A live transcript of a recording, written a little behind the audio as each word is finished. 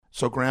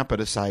So Grandpa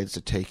decides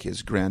to take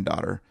his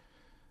granddaughter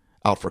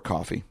out for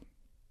coffee.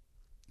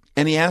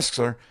 And he asks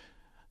her,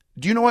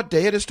 do you know what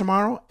day it is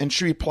tomorrow? And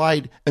she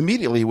replied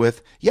immediately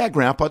with, yeah,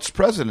 Grandpa, it's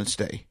President's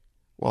Day.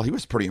 Well, he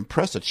was pretty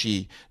impressed that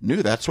she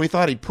knew that, so he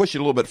thought he'd push it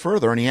a little bit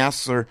further, and he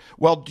asks her,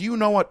 well, do you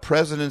know what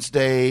President's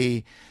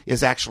Day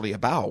is actually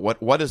about?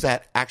 What does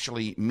that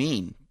actually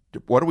mean?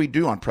 What do we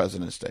do on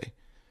President's Day?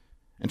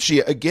 And she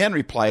again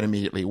replied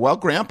immediately, well,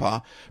 Grandpa,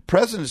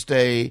 President's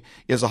Day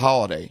is a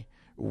holiday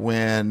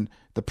when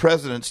the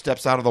president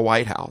steps out of the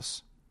White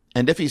House.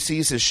 And if he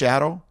sees his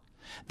shadow,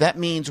 that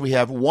means we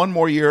have one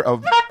more year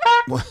of...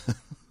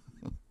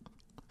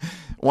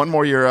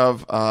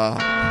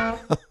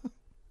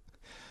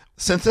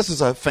 Since this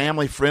is a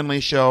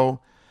family-friendly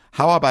show,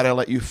 how about I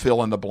let you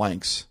fill in the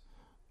blanks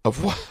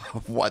of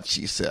what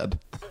she said?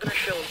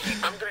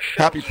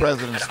 Happy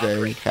President's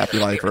Day. Happy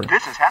Lifer.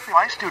 This is Happy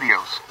Life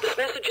Studios. This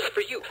message is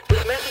for you.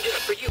 This message is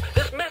for you.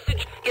 This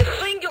message is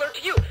singular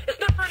to you. It's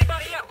not for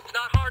anybody else. It's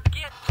not hard to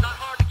get. It's not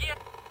hard to get.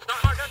 It's not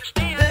hard to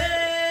understand. Hey,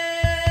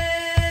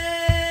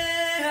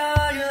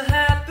 are you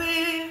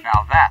happy?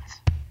 Now that's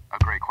a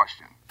great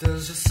question.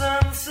 Does your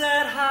sun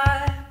set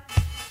high?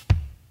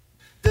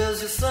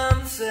 Does your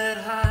sun set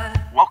high?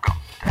 Welcome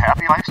to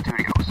Happy Life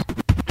Studios.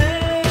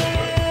 Hey,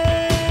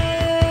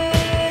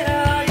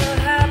 are you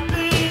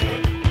happy?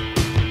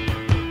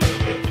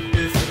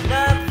 If you're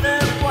not,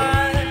 then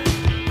why?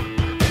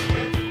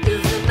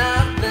 If you're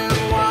not, then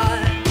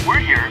why? We're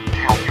here to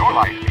help your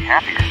life be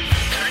happier.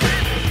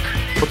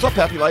 What's up,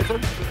 Happy Lifer?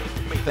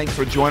 Thanks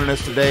for joining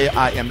us today.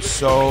 I am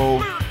so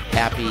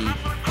happy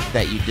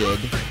that you did.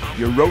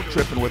 You're road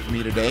tripping with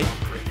me today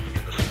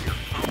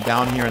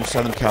down here in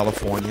Southern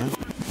California.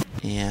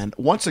 And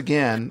once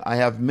again, I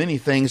have many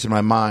things in my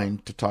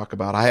mind to talk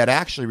about. I had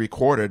actually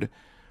recorded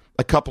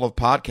a couple of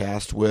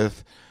podcasts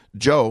with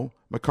Joe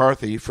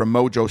McCarthy from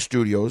Mojo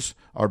Studios,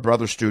 our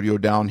brother studio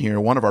down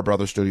here, one of our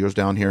brother studios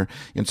down here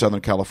in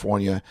Southern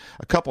California,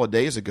 a couple of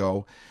days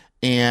ago.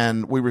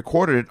 And we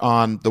recorded it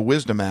on the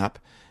Wisdom app.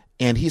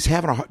 And he's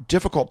having a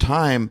difficult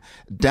time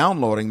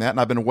downloading that. And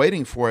I've been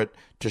waiting for it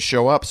to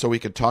show up so we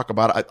could talk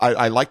about it.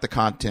 I like the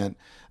content.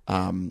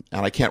 And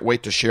I can't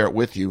wait to share it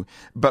with you.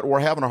 But we're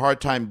having a hard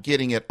time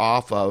getting it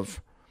off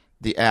of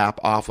the app,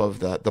 off of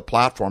the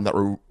platform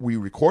that we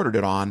recorded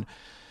it on.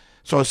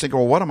 So I was thinking,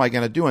 well, what am I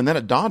going to do? And then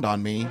it dawned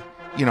on me,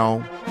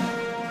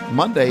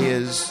 Monday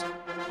is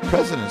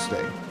President's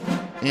Day.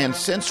 And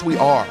since we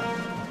are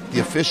the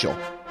official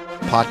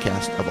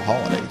podcast of the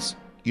holidays,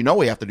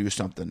 we have to do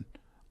something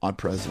on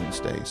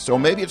President's Day. So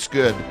maybe it's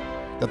good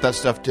that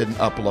stuff didn't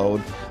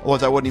upload.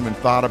 Otherwise, I wouldn't even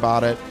thought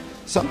about it.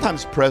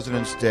 Sometimes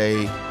President's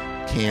Day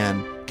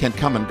can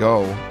come and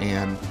go,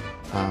 and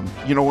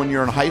when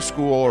you're in high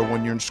school or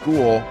when you're in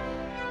school,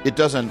 it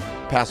doesn't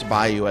pass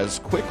by you as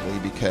quickly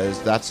because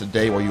that's the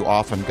day where you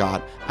often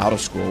got out of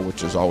school,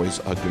 which is always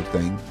a good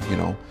thing,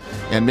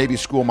 and maybe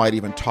school might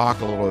even talk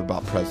a little bit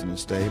about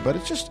President's Day, but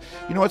it's just,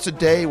 it's a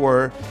day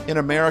where, in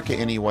America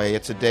anyway,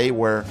 it's a day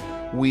where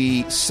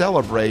we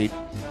celebrate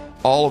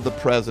all of the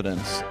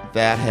presidents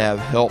that have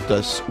helped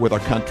us with our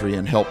country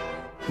and helped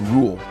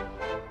rule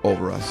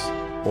over us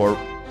or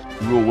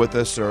rule with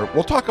us, or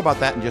we'll talk about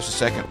that in just a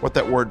second, what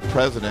that word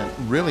president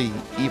really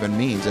even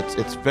means.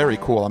 It's very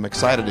cool. I'm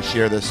excited to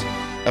share this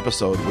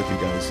episode with you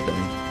guys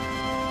today.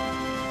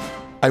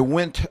 I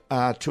went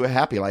to a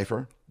Happy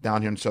Lifer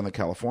down here in Southern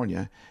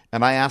California,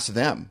 and I asked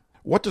them,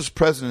 what does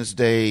President's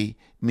Day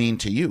mean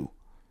to you?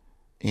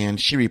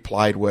 And she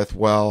replied with,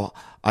 well,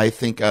 I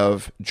think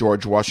of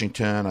George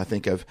Washington, I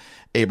think of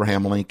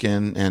Abraham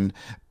Lincoln, and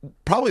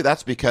probably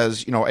that's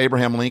because,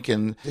 Abraham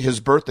Lincoln, his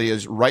birthday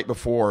is right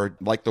before,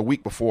 like the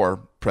week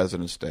before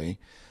President's Day.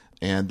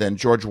 And then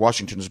George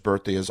Washington's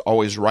birthday is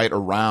always right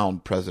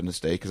around President's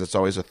Day because it's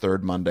always the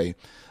third Monday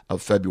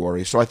of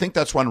February. So I think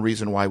that's one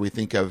reason why we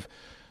think of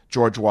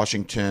George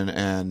Washington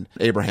and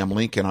Abraham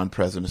Lincoln on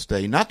President's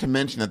Day. Not to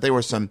mention that they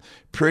were some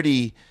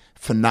pretty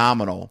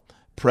phenomenal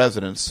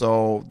presidents.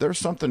 So there's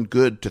something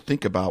good to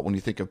think about when you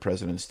think of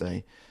President's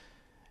Day.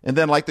 And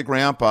then, like the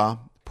grandpa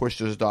pushed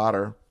his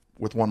daughter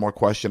with one more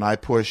question, I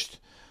pushed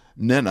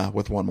Nina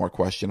with one more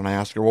question. And I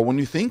asked her, well, when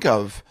you think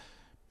of,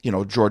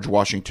 George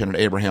Washington and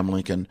Abraham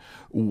Lincoln,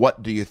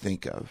 what do you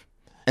think of?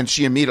 And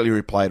she immediately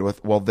replied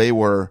with, well, they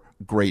were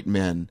great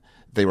men.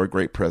 They were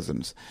great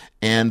presidents.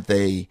 And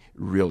they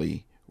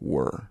really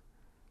were.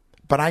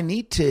 But I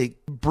need to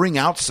bring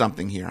out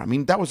something here. I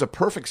mean, that was a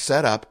perfect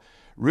setup,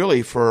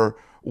 really, for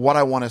what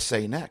I want to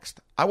say next.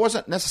 I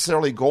wasn't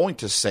necessarily going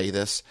to say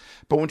this,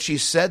 but when she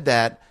said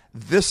that,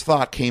 this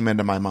thought came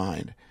into my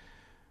mind.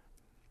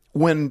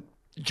 When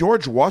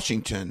George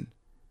Washington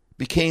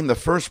became the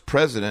first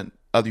president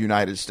of the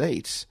United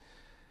States,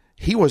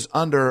 he was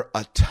under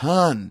a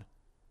ton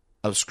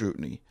of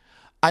scrutiny.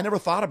 I never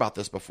thought about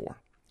this before,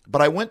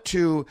 but I went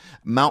to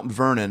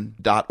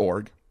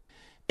mountvernon.org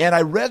and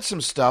I read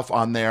some stuff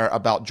on there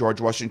about George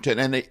Washington,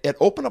 and it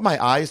opened up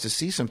my eyes to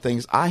see some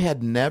things I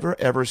had never,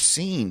 ever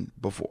seen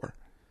before.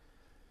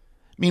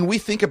 I mean, we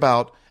think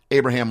about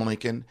Abraham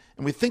Lincoln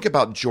and we think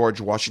about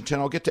George Washington,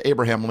 I'll get to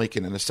Abraham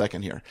Lincoln in a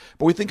second here,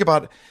 but we think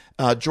about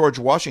George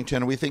Washington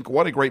and we think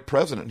what a great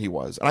president he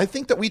was. And I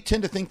think that we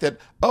tend to think that,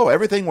 oh,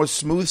 everything was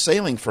smooth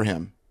sailing for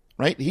him,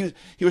 right? He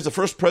was the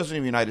first president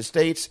of the United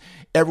States.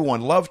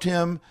 Everyone loved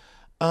him.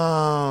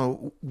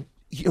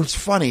 It was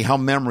funny how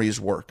memories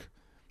work.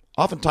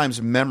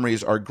 Oftentimes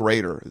memories are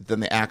greater than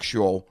the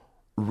actual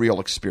real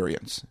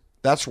experience.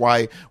 That's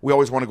why we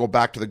always want to go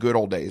back to the good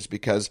old days,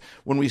 because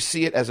when we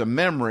see it as a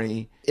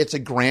memory, it's a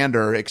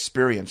grander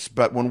experience.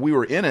 But when we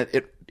were in it,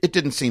 it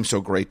didn't seem so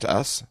great to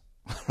us,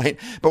 right?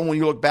 But when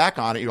you look back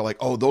on it, you're like,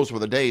 oh, those were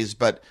the days.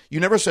 But you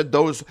never said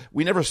those.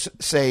 We never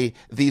say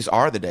these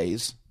are the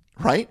days,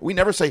 right? We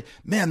never say,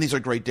 man, these are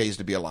great days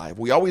to be alive.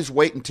 We always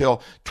wait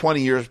until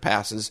 20 years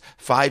passes,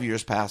 5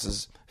 years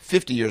passes,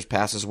 50 years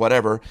passes,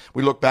 whatever.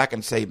 We look back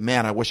and say,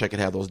 man, I wish I could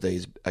have those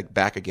days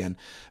back again.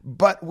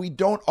 But we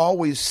don't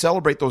always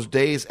celebrate those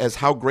days as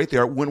how great they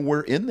are when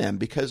we're in them,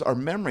 because our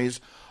memories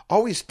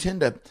always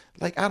tend to,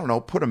 like, I don't know,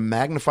 put a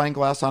magnifying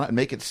glass on it and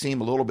make it seem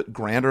a little bit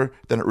grander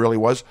than it really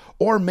was.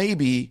 Or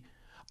maybe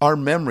our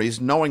memories,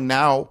 knowing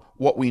now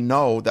what we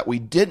know that we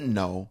didn't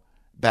know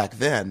back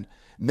then,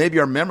 maybe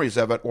our memories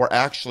of it were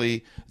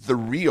actually the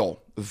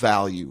real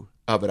value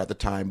of it at the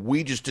time.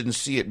 We just didn't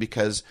see it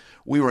because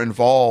we were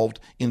involved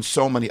in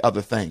so many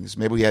other things.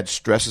 Maybe we had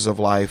stresses of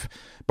life,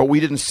 but we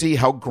didn't see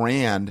how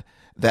grand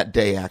that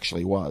day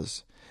actually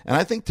was. And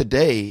I think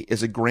today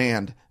is a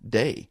grand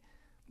day,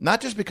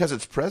 not just because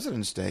it's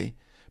President's Day,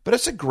 but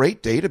it's a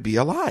great day to be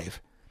alive.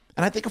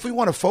 And I think if we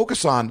want to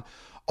focus on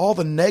all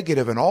the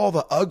negative and all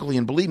the ugly,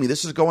 and believe me,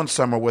 this is going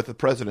somewhere with the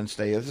President's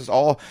Day. This is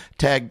all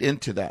tagged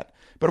into that.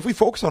 But if we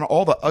focus on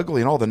all the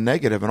ugly and all the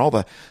negative and all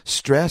the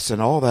stress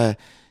and all the,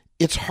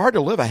 it's hard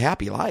to live a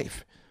happy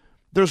life.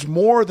 There's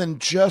more than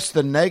just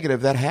the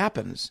negative that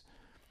happens.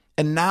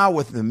 And now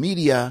with the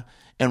media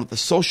and with the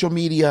social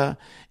media,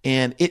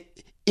 and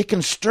it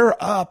can stir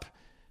up.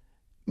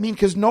 I mean,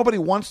 because nobody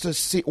wants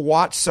to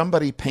watch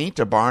somebody paint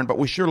a barn, but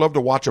we sure love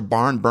to watch a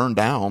barn burn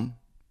down.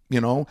 You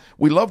know,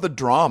 we love the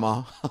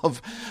drama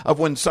of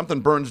when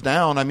something burns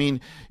down. I mean,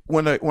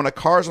 when a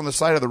car's on the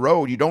side of the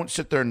road, you don't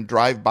sit there and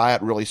drive by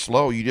it really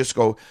slow. You just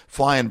go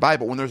flying by.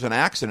 But when there's an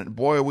accident,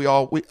 boy, we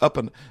up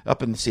in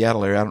the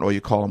Seattle area, I don't know what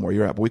you call them where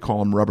you're at, but we call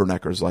them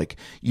rubberneckers. Like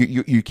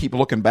you keep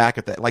looking back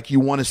at that, like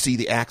you want to see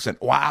the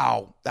accident.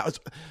 Wow, that was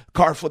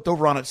car flipped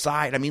over on its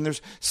side. I mean,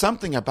 there's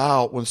something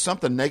about when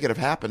something negative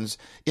happens,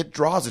 it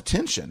draws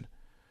attention.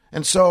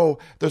 And so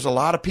there's a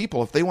lot of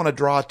people, if they want to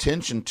draw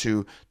attention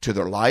to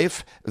their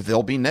life,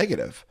 they'll be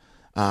negative.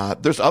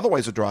 There's other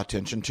ways to draw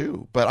attention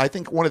too. But I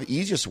think one of the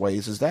easiest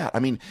ways is that. I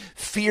mean,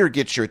 fear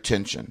gets your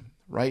attention,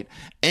 right?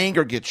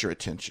 Anger gets your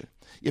attention.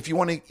 If you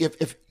want to,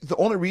 if the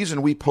only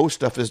reason we post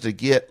stuff is to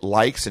get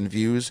likes and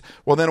views,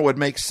 well, then it would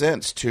make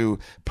sense to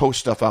post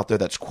stuff out there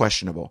that's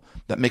questionable,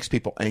 that makes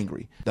people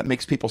angry, that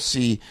makes people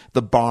see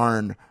the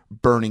barn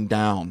burning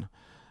down.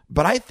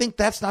 But I think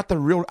that's not the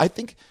real, I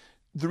think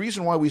the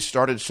reason why we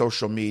started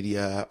social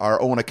media,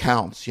 our own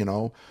accounts,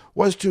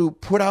 was to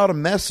put out a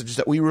message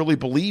that we really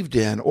believed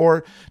in,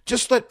 or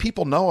just let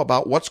people know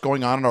about what's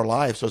going on in our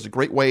lives. So it's a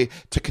great way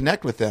to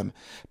connect with them.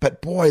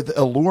 But boy,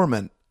 the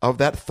allurement of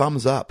that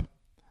thumbs up,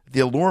 the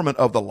allurement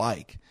of the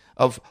like,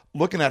 of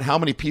looking at how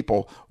many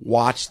people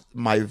watched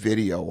my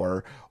video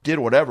or did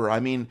whatever. I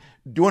mean,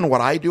 doing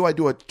what I do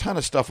a ton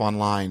of stuff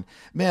online.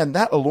 Man,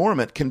 that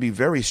allurement can be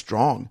very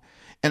strong.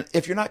 And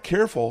if you're not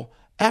careful,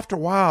 after a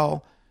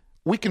while,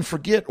 we can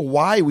forget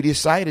why we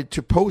decided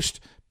to post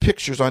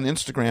pictures on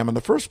Instagram in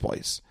the first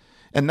place.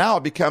 And now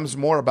it becomes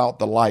more about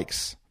the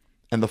likes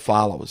and the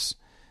follows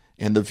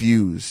and the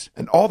views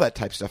and all that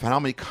type of stuff and how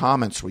many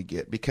comments we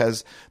get.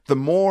 Because the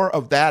more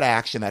of that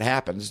action that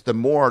happens, the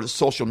more the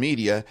social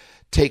media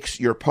takes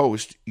your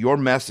post, your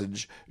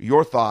message,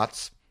 your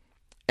thoughts,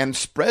 and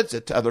spreads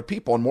it to other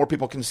people, and more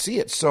people can see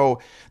it. So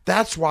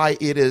that's why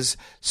it is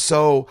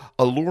so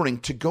alluring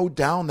to go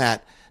down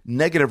that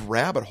negative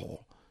rabbit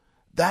hole.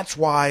 That's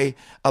why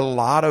a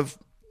lot of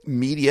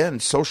media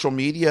and social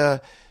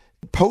media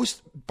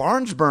post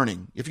barns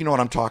burning, if you know what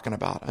I'm talking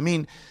about. I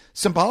mean,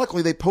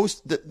 symbolically, they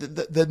post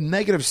the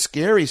negative,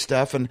 scary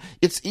stuff, and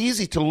it's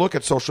easy to look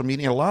at social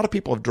media. A lot of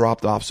people have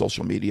dropped off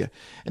social media,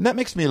 and that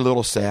makes me a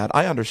little sad.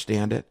 I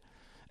understand it,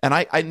 and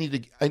I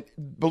need to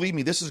believe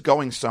me, this is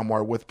going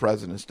somewhere with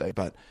President's Day,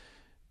 but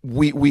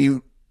we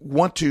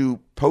want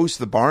to post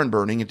the barn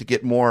burning and to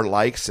get more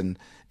likes and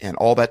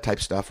all that type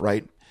of stuff,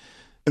 right?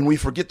 And we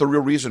forget the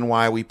real reason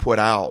why we put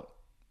out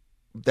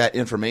that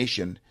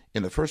information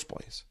in the first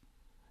place.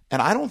 And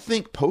I don't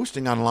think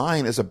posting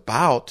online is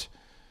about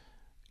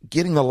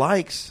getting the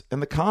likes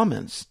and the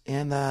comments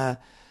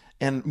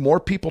and more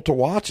people to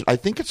watch it. I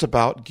think it's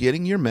about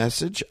getting your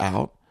message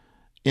out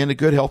in a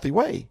good, healthy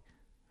way.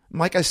 And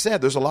like I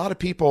said, there's a lot of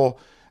people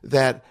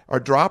that are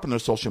dropping their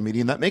social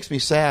media, and that makes me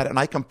sad, and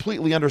I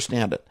completely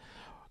understand it.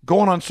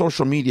 Going on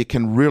social media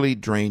can really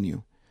drain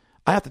you.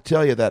 I have to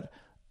tell you that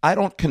I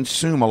don't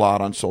consume a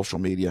lot on social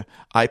media.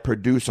 I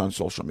produce on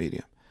social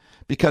media.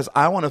 because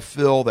I want to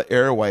fill the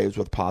airwaves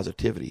with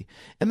positivity.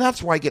 And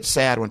that's why I get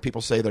sad when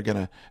people say they're going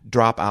to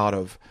drop out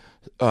of,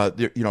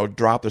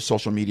 drop their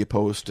social media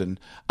post. And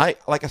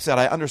like I said,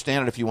 I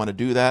understand it if you want to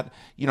do that.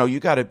 You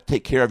got to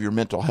take care of your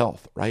mental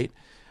health, right?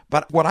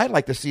 But what I'd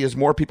like to see is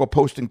more people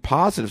posting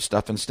positive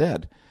stuff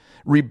instead,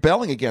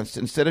 rebelling against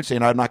it instead of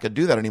saying, I'm not going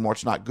to do that anymore.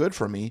 It's not good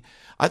for me.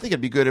 I think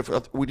it'd be good if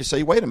we just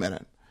say, wait a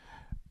minute.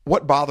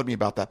 What bothered me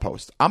about that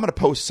post? I'm going to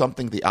post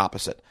something the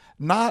opposite,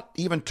 not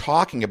even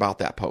talking about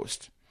that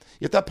post.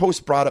 If that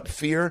post brought up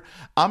fear,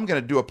 I'm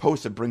going to do a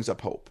post that brings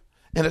up hope.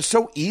 And it's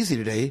so easy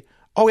today.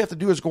 All we have to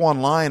do is go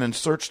online and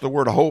search the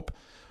word hope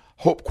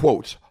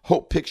quotes,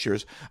 hope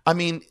pictures. I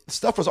mean,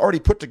 stuff was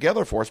already put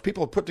together for us.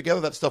 People have put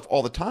together that stuff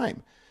all the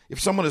time. If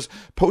someone is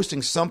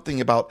posting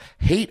something about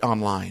hate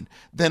online,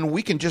 then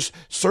we can just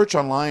search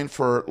online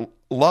for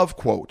love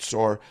quotes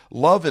or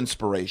love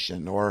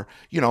inspiration or,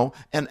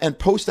 and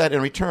post that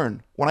in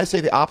return. When I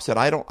say the opposite,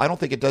 I don't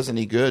think it does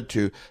any good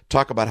to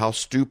talk about how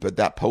stupid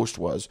that post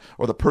was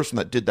or the person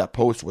that did that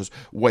post was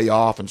way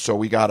off. And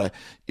so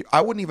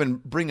I wouldn't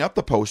even bring up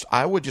the post.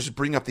 I would just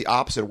bring up the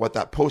opposite of what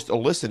that post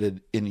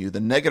elicited in you, the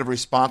negative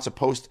response a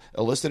post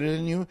elicited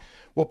in you.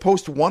 We'll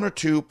post one or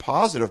two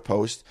positive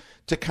posts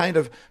to kind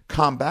of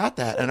combat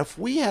that. And if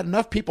we had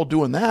enough people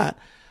doing that,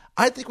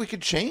 I think we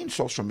could change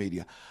social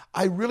media.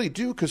 I really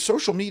do, because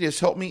social media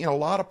has helped me in a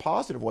lot of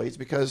positive ways,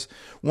 because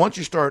once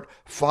you start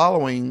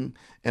following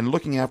and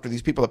looking after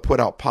these people that put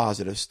out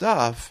positive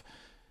stuff,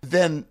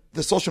 then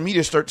the social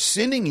media starts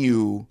sending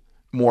you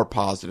more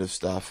positive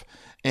stuff,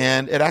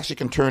 and it actually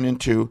can turn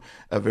into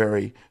a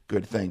very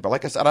good thing. But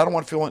like I said, I don't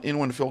want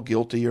anyone to feel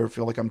guilty or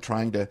feel like I'm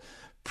trying to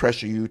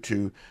pressure you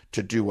to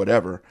do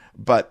whatever.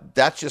 But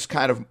that's just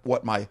kind of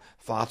what my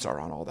thoughts are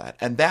on all that.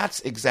 And that's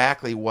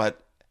exactly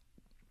what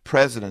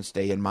President's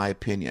Day, in my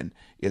opinion,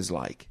 is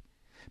like.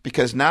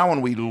 Because now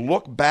when we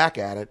look back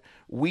at it,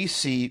 we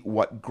see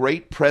what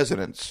great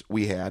presidents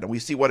we had, and we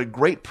see what a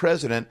great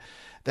president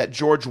that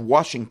George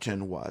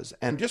Washington was.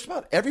 And just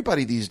about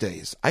everybody these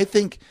days, I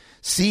think,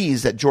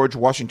 sees that George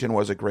Washington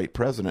was a great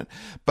president.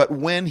 But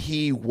when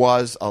he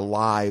was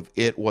alive,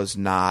 it was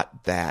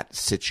not that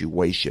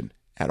situation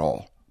at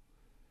all.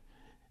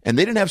 And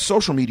they didn't have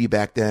social media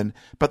back then,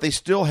 but they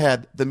still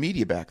had the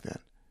media back then.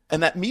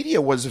 And that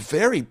media was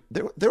they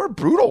were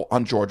brutal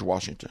on George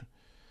Washington.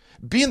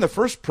 Being the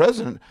first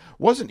president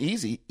wasn't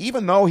easy,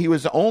 even though he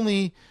was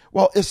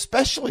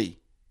especially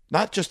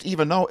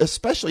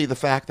the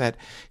fact that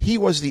he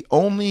was the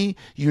only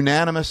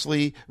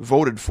unanimously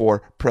voted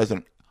for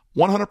president.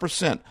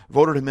 100%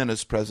 voted him in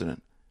as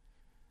president.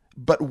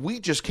 But we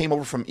just came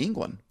over from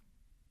England.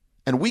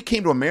 And we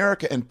came to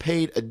America and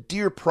paid a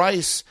dear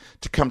price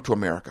to come to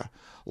America.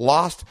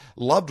 Lost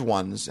loved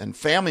ones and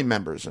family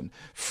members and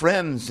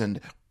friends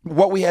and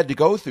what we had to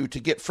go through to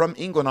get from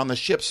England on the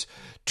ships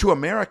to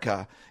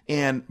America.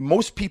 And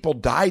most people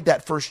died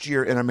that first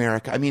year in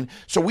America. I mean,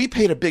 so we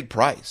paid a big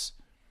price.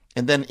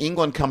 And then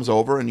England comes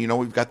over and,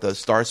 we've got the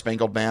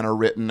Star-Spangled Banner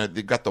written.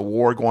 They've got the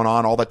war going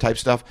on, all that type of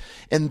stuff.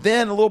 And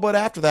then a little bit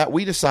after that,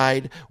 we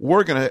decide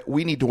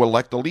we need to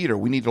elect a leader.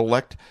 We need to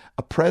elect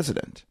a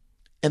president.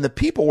 And the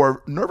people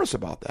were nervous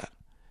about that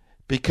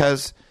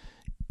because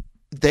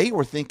they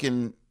were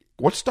thinking,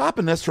 what's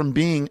stopping us from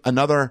being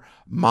another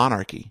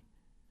monarchy?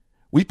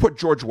 We put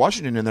George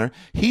Washington in there.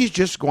 He's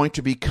just going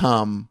to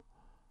become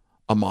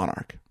a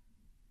monarch.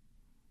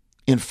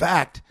 In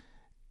fact,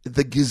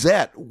 the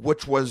Gazette,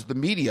 which was the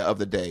media of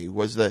the day,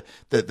 was the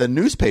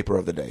newspaper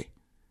of the day,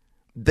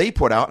 they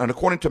put out, and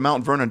according to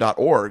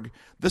mountvernon.org,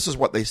 this is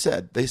what they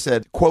said. They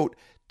said, quote,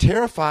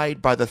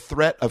 terrified by the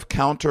threat of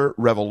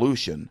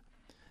counter-revolution,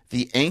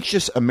 the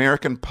anxious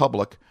American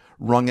public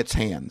wrung its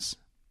hands.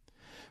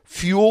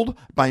 Fueled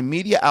by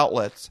media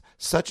outlets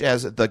such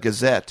as the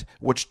Gazette,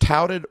 which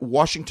touted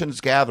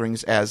Washington's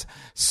gatherings as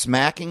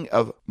smacking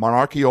of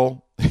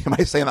monarchical, am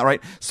I saying that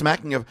right?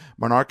 Smacking of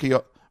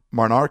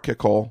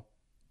monarchical,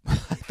 I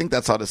think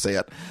that's how to say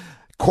it,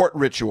 court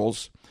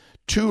rituals,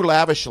 too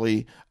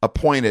lavishly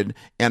appointed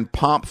and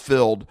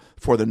pomp-filled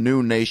for the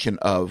new nation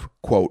of,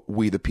 quote,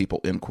 we the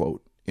people, end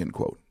quote, end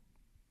quote.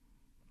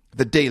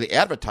 The Daily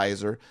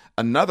Advertiser,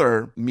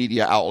 another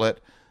media outlet,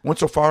 went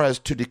so far as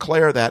to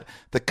declare that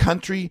the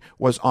country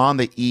was on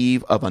the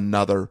eve of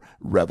another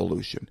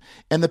revolution.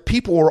 And the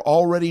people were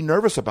already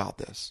nervous about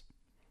this.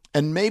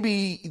 And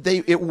maybe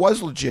it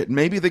was legit.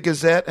 Maybe the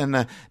Gazette and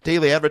the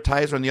Daily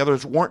Advertiser and the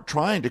others weren't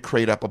trying to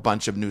create up a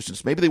bunch of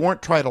nuisance. Maybe they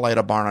weren't trying to light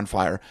a barn on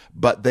fire,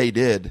 but they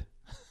did.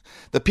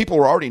 The people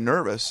were already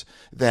nervous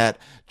that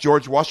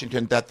George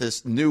Washington, that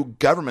this new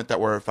government that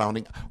we're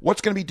founding,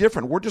 what's going to be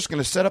different? We're just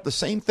going to set up the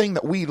same thing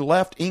that we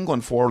left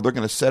England for. They're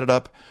going to set it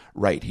up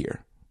right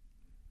here.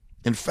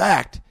 In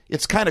fact,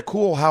 it's kind of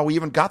cool how we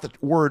even got the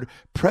word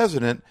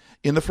president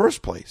in the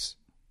first place.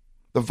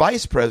 The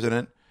vice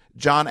president,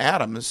 John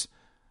Adams,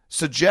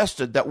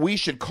 suggested that we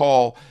should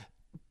call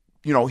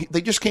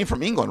they just came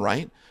from England,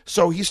 right?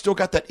 So he's still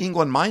got that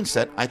England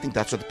mindset. I think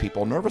that's what the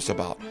people are nervous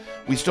about.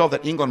 We still have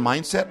that England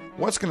mindset.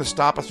 What's going to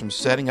stop us from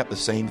setting up the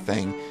same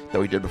thing that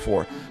we did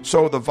before?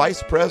 So the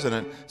vice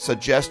president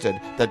suggested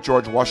that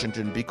George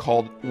Washington be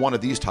called one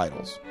of these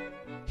titles: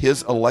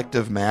 His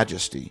Elective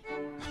Majesty,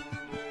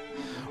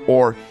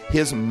 or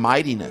His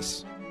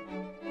Mightiness,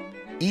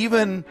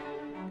 even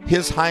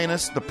His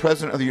Highness, the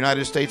President of the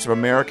United States of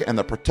America and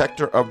the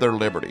Protector of their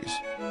Liberties.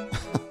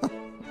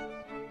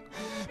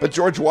 But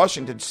George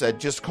Washington said,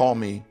 just call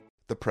me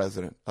the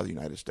President of the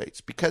United States,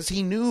 because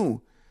he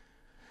knew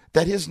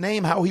that his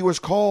name, how he was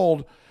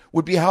called,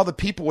 would be how the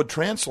people would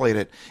translate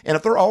it. And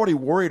if they're already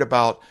worried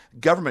about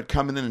government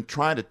coming in and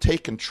trying to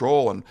take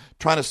control and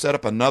trying to set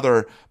up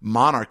another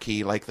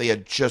monarchy like they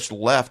had just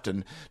left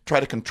and try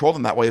to control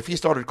them that way, if he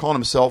started calling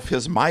himself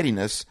His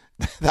Mightiness,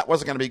 that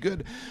wasn't going to be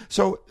good.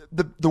 So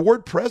the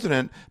word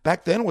president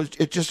back then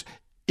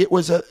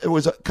was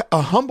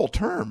a humble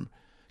term.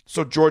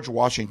 So George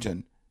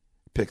Washington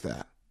picked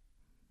that.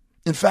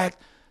 In fact,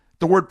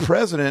 the word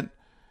president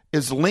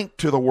is linked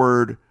to the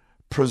word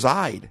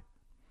preside.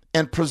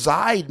 And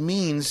preside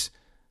means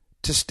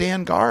to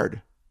stand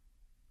guard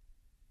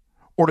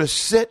or to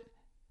sit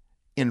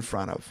in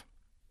front of.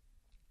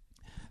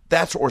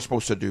 That's what we're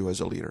supposed to do as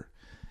a leader.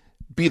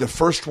 Be the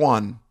first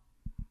one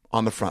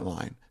on the front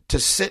line, to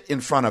sit in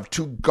front of,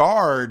 to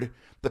guard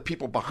the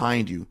people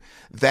behind you.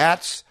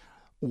 That's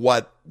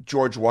what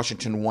George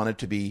Washington wanted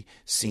to be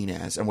seen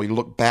as. And we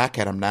look back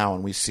at him now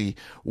and we see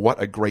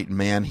what a great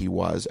man he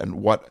was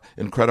and what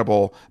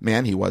incredible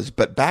man he was.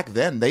 But back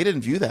then, they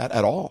didn't view that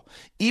at all.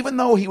 Even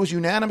though he was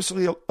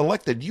unanimously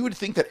elected, you would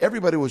think that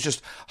everybody was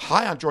just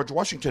high on George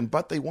Washington,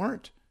 but they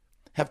weren't.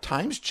 Have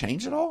times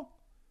changed at all?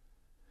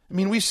 I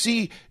mean, we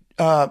see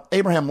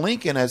Abraham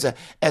Lincoln as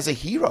a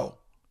hero.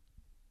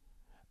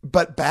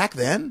 But back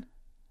then,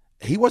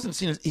 he wasn't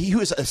seen as, he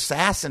was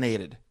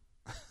assassinated.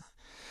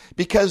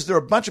 Because there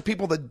were a bunch of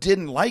people that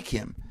didn't like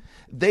him.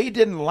 They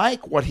didn't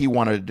like what he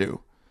wanted to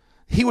do.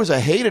 He was a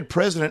hated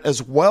president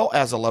as well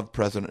as a loved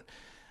president.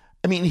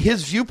 I mean,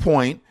 his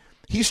viewpoint,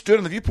 he stood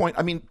in the viewpoint.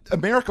 I mean,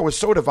 America was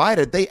so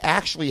divided, they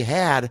actually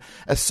had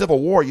a civil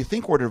war. You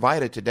think we're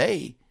divided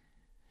today.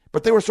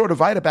 But they were so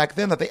divided back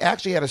then that they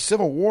actually had a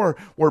civil war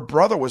where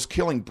brother was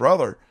killing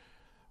brother,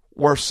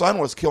 where son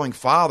was killing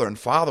father, and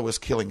father was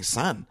killing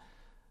son.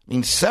 I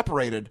mean,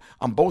 separated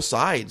on both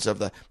sides of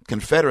the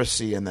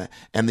Confederacy and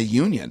the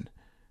Union.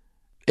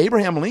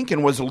 Abraham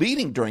Lincoln was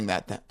leading during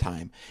that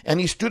time, and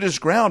he stood his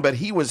ground, but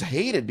he was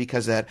hated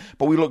because of that.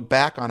 But we look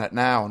back on it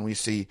now, and we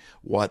see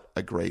what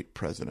a great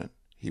president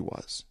he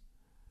was.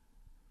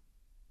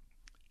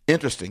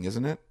 Interesting,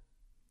 isn't it?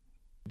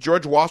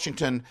 George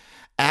Washington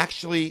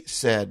actually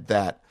said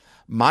that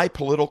my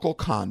political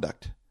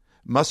conduct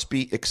must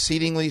be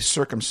exceedingly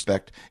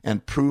circumspect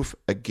and proof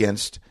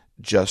against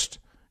just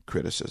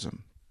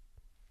criticism.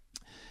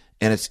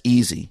 And it's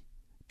easy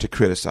to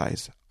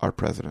criticize our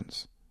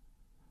presidents.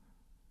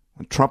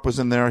 When Trump was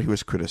in there, he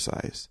was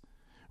criticized.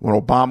 When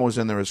Obama was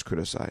in there, he was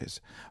criticized.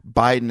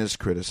 Biden is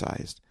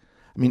criticized.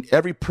 I mean,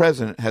 every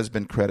president has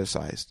been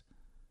criticized.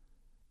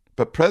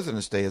 But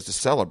President's Day is to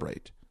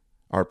celebrate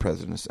our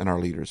presidents and our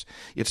leaders.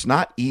 It's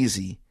not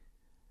easy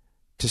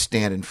to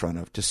stand in front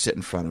of, to sit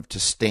in front of, to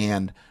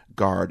stand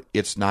guard.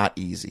 It's not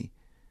easy.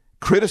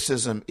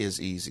 Criticism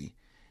is easy.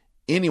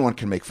 Anyone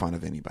can make fun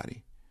of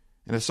anybody.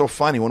 And it's so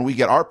funny when we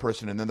get our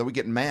person in there that we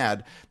get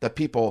mad that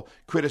people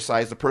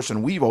criticize the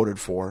person we voted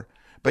for,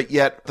 but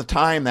yet the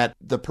time that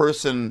the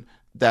person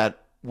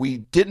that we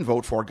didn't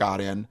vote for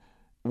got in,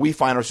 we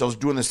find ourselves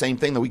doing the same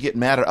thing that we get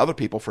mad at other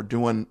people for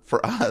doing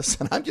for us.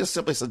 And I'm just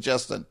simply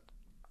suggesting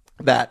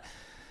that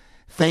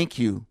thank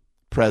you,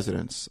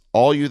 presidents,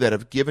 all you that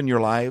have given your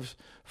lives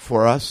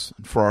for us,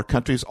 for our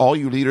countries, all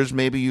you leaders.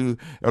 Maybe you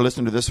are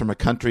listening to this from a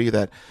country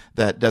that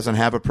doesn't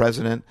have a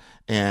president,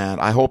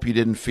 and I hope you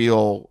didn't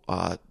feel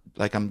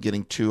like I'm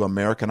getting too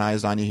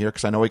Americanized on you here,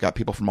 because I know we got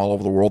people from all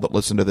over the world that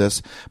listen to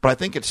this, but I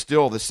think it's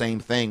still the same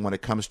thing when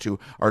it comes to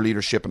our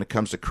leadership and it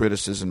comes to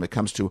criticism, it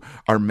comes to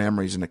our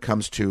memories, and it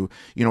comes to,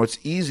 it's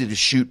easy to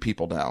shoot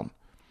people down.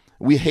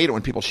 We hate it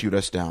when people shoot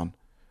us down.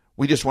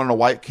 We just want to know,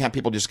 why can't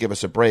people just give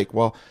us a break?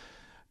 Well,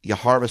 you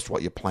harvest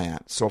what you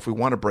plant. So if we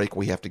want a break,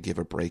 we have to give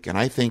a break. And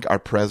I think our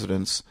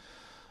presidents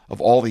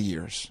of all the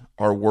years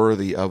are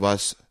worthy of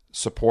us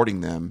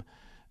supporting them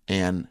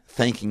and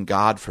thanking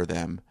God for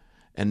them,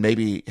 and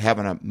maybe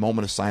having a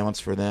moment of silence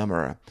for them,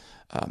 or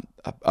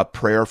a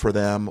prayer for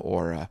them,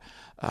 or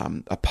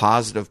a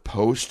positive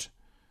post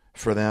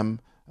for them,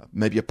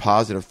 maybe a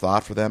positive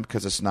thought for them,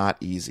 because it's not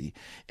easy.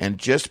 And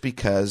just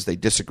because they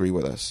disagree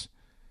with us,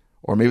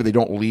 or maybe they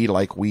don't lead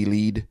like we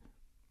lead,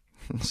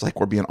 it's like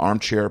we're being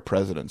armchair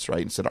presidents,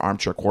 right? Instead of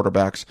armchair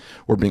quarterbacks,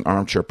 we're being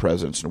armchair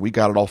presidents, and we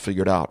got it all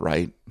figured out,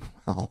 right?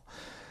 Well,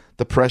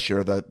 the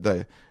pressure,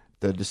 the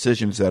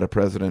decisions that a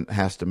president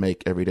has to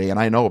make every day. And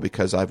I know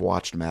because I've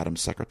watched Madam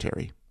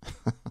Secretary,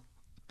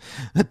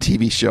 a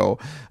TV show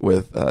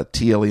with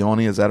Tia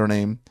Leone, is that her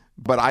name?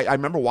 But I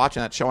remember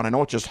watching that show, and I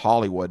know it's just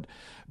Hollywood,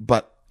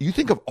 but You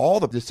think of all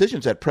the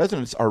decisions that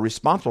presidents are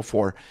responsible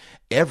for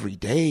every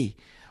day.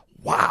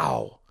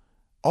 Wow.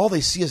 All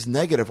they see is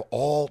negative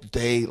all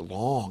day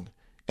long.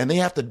 And they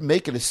have to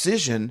make a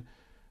decision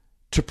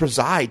to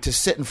preside, to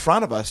sit in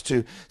front of us,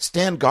 to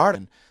stand guard.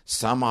 And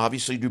some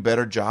obviously do a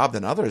better job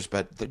than others,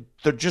 but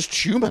they're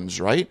just humans,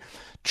 right?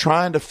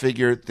 Trying to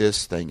figure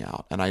this thing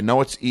out. And I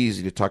know it's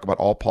easy to talk about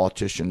all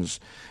politicians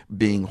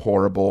being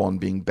horrible and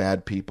being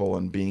bad people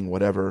and being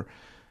whatever.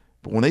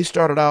 But when they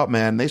started out,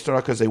 man, they started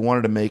out because they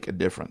wanted to make a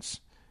difference.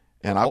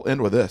 And I'll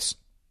end with this.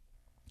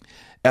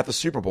 At the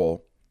Super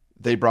Bowl,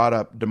 they brought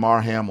up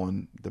Damar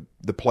Hamlin,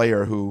 the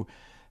player who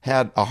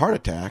had a heart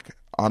attack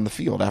on the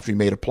field after he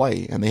made a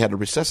play, and they had to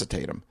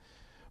resuscitate him.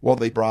 Well,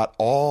 they brought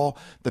all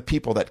the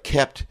people that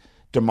kept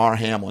Damar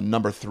Hamlin,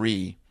 number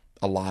 3,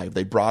 alive.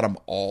 They brought them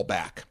all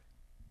back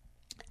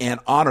and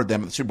honored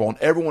them at the Super Bowl, and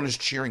everyone is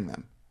cheering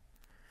them.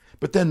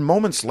 But then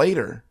moments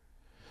later,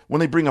 when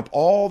they bring up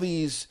all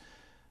these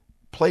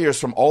players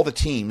from all the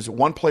teams,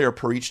 one player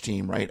per each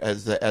team, right,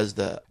 as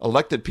the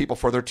elected people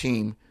for their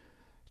team,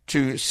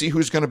 to see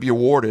who's going to be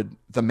awarded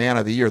the Man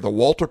of the Year, the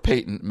Walter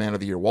Payton Man of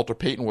the Year. Walter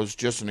Payton was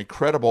just an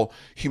incredible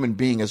human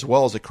being as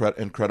well as an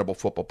incredible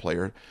football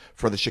player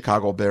for the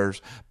Chicago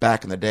Bears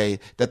back in the day,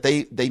 that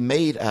they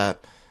made a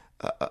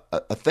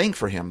thing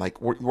for him. Like,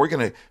 we're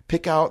going to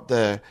pick out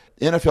the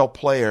NFL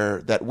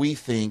player that we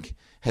think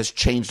has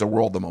changed the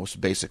world the most,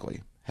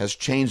 basically, has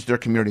changed their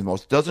community the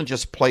most. Doesn't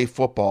just play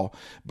football,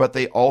 but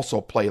they also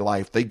play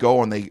life. They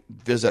go and they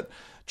visit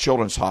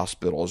children's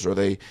hospitals, or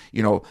they,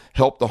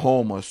 help the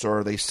homeless,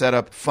 or they set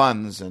up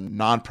funds and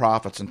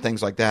nonprofits and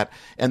things like that.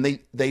 And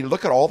they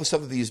look at all the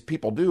stuff that these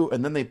people do,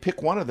 and then they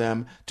pick one of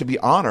them to be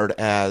honored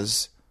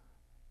as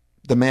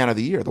the Man of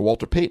the Year, the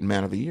Walter Payton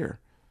Man of the Year.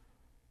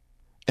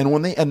 And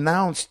when they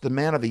announced the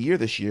Man of the Year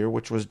this year,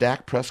 which was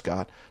Dak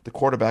Prescott, the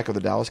quarterback of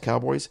the Dallas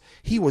Cowboys,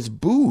 he was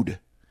booed.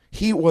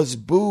 He was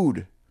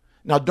booed.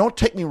 Now, don't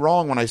take me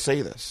wrong when I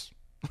say this.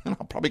 I'm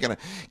probably going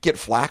to get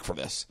flack for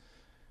this,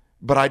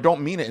 but I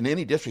don't mean it in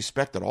any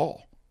disrespect at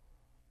all.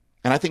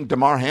 And I think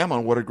Damar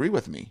Hamlin would agree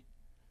with me.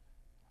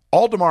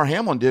 All Damar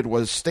Hamlin did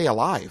was stay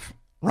alive,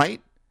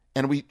 right?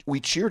 And we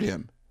cheered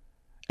him.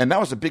 And that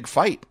was a big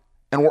fight.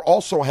 And we're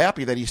all so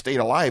happy that he stayed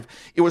alive.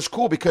 It was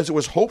cool because it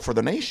was hope for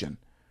the nation.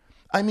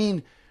 I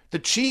mean, the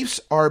Chiefs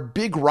are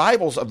big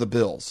rivals of the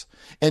Bills.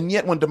 And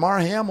yet when Damar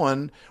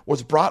Hamlin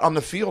was brought on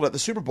the field at the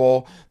Super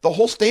Bowl, the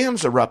whole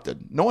stands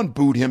erupted. No one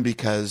booed him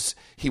because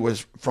he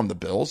was from the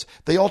Bills.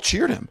 They all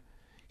cheered him.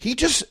 He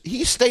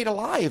stayed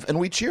alive, and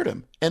we cheered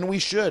him. And we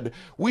should.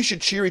 We should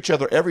cheer each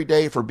other every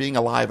day for being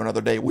alive another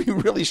day. We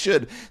really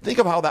should. Think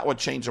of how that would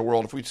change the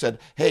world if we said,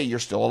 hey, you're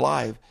still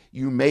alive.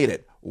 You made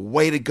it.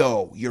 Way to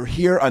go. You're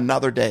here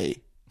another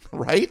day.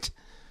 Right?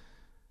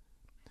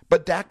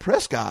 But Dak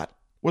Prescott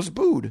was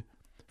booed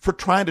for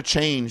trying to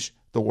change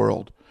the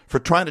world, for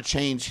trying to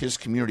change his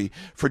community,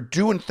 for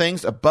doing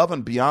things above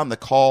and beyond the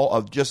call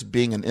of just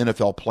being an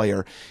NFL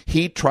player.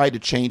 He tried to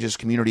change his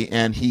community,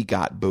 and he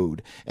got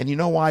booed. And you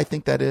know why I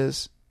think that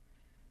is?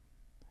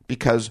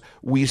 Because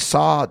we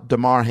saw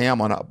Damar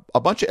Hamlin, a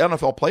bunch of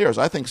NFL players,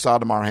 I think, saw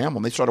Damar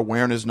Hamlin. They started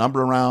wearing his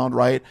number around,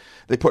 right?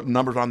 They put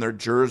numbers on their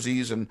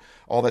jerseys and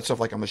all that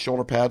stuff, like on the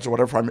shoulder pads or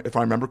whatever, if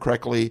I remember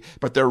correctly.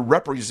 But they're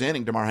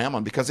representing Damar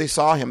Hamlin because they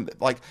saw him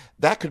like,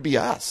 that could be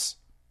us.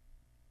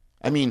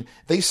 I mean,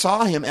 they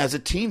saw him as a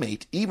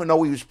teammate, even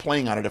though he was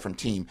playing on a different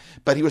team.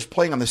 But he was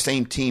playing on the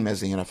same team as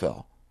the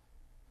NFL.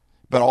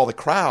 But all the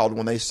crowd,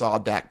 when they saw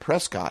Dak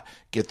Prescott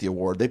get the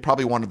award, they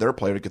probably wanted their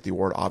player to get the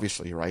award,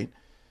 obviously, right?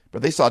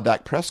 But they saw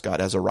Dak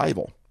Prescott as a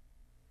rival.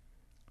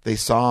 They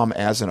saw him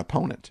as an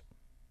opponent.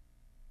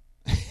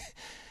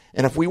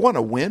 And if we want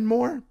to win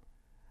more,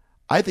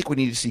 I think we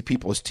need to see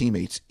people as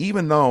teammates,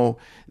 even though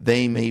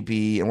they may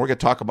be, and we're going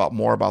to talk about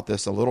more about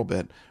this a little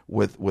bit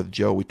with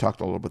Joe. We talked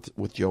a little bit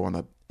with Joe on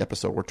the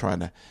episode we're trying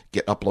to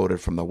get uploaded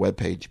from the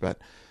webpage.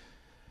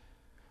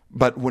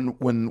 But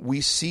when we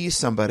see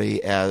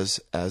somebody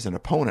as an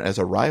opponent, as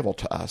a rival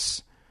to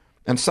us,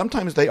 and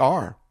sometimes they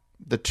are.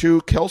 The two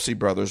Kelsey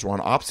brothers were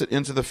on opposite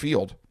ends of the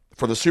field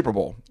for the Super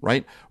Bowl,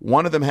 right?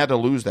 One of them had to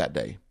lose that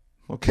day.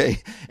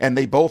 Okay, and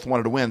they both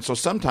wanted to win. So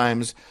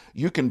sometimes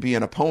you can be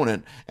an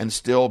opponent and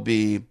still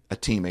be a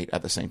teammate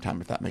at the same time,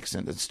 if that makes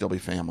sense, and still be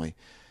family.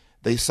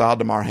 They saw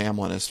Damar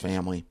Hamlin as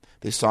family.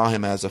 They saw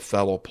him as a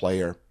fellow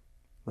player,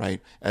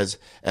 right, as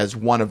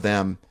one of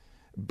them.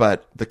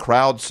 But the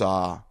crowd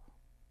saw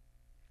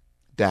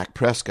Dak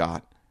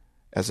Prescott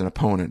as an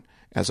opponent,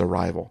 as a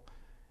rival.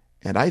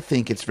 And I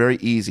think it's very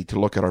easy to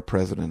look at our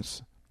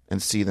presidents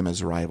and see them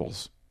as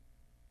rivals.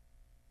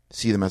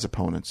 See them as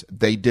opponents.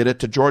 They did it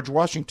to George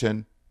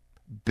Washington,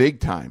 big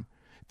time.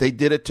 They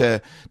did it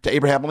to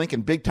Abraham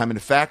Lincoln, big time. In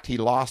fact, he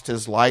lost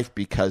his life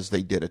because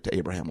they did it to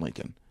Abraham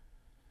Lincoln.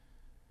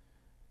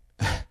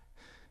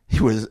 He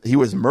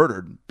was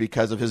murdered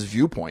because of his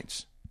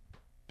viewpoints,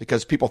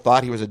 because people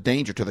thought he was a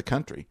danger to the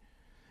country.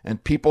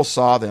 And people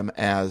saw them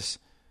as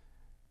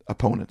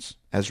opponents,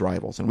 as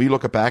rivals. And we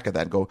look back at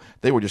that and go,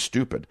 they were just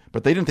stupid.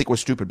 But they didn't think it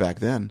was stupid back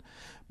then.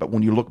 But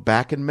when you look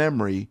back in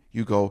memory,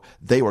 you go,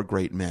 they were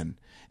great men.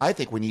 I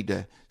think we need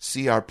to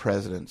see our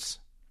presidents,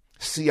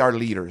 see our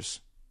leaders.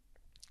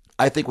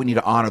 I think we need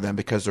to honor them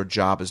because their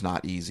job is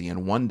not easy.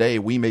 And one day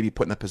we may be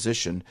put in a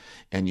position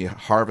and you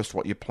harvest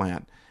what you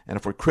plant. And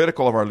if we're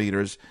critical of our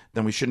leaders,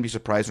 then we shouldn't be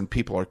surprised when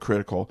people are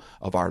critical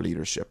of our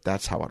leadership.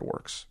 That's how it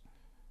works.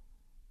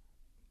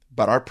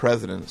 But our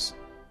presidents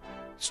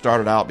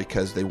started out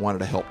because they wanted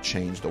to help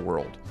change the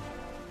world.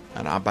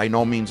 And I, by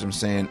no means am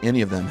saying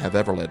any of them have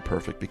ever led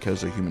perfect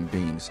because they're human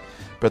beings,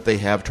 but they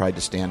have tried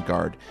to stand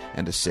guard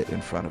and to sit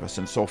in front of us.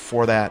 And so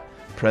for that,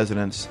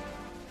 presidents,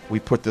 we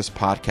put this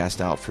podcast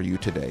out for you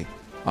today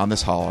on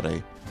this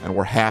holiday, and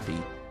we're happy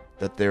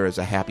that there is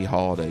a happy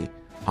holiday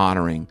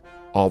honoring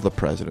all the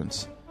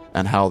presidents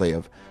and how they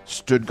have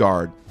stood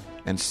guard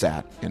and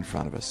sat in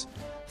front of us.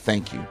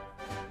 Thank you.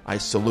 I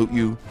salute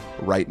you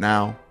right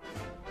now.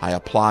 I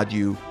applaud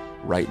you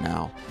right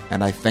now.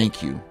 And I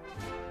thank you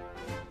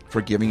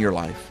for giving your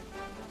life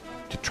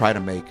to try to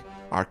make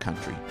our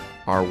country,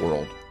 our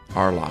world,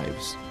 our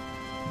lives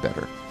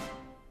better.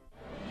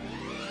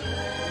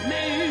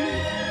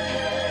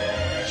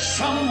 Make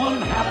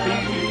someone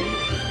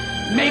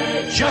happy.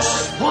 Make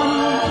just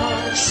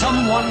one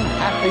someone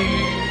happy.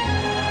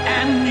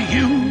 And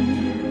you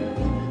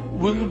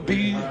will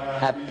be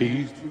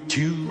happy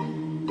too.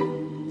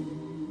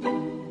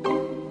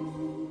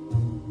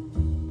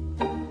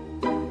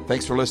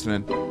 Thanks for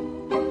listening.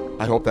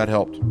 I hope that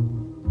helped.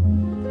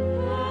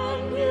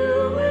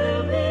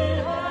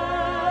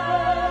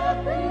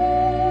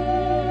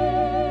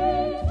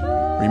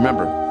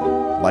 Remember,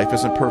 life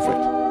isn't perfect,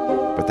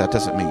 but that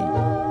doesn't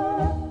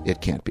mean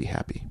it can't be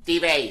happy.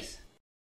 Steve Ace.